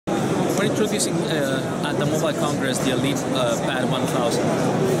introducing at the Mobile Congress the ElitePad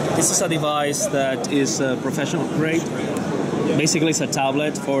 1000. This is a device that is professional grade. Basically, it's a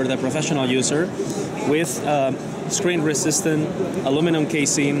tablet for the professional user with screen-resistant aluminum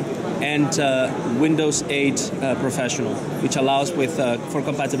casing and Windows 8 Professional, which allows for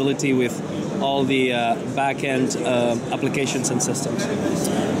compatibility with all the back-end applications and systems.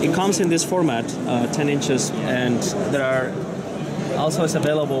 It comes in this format, 10 inches, and there are also is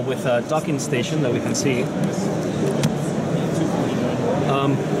available with a docking station that we can see.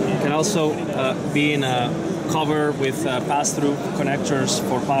 Can also be in a cover with pass-through connectors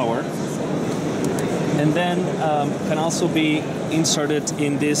for power, and then can also be inserted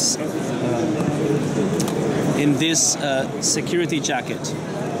in this security jacket.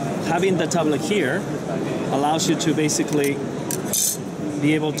 Having the tablet here allows you to basically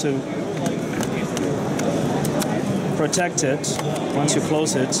be able to protect it once you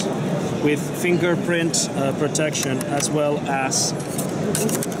close it with fingerprint protection, as well as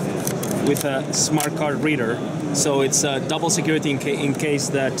with a smart card reader. So it's double security in case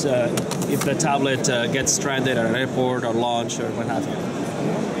that if the tablet gets stranded at an airport or launch or what have you.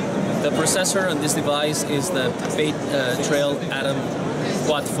 The processor on this device is the Trail Atom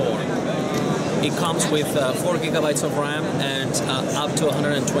Quad 4. It comes with 4 gigabytes of RAM and up to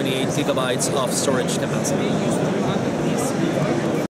 128 gigabytes of storage capacity.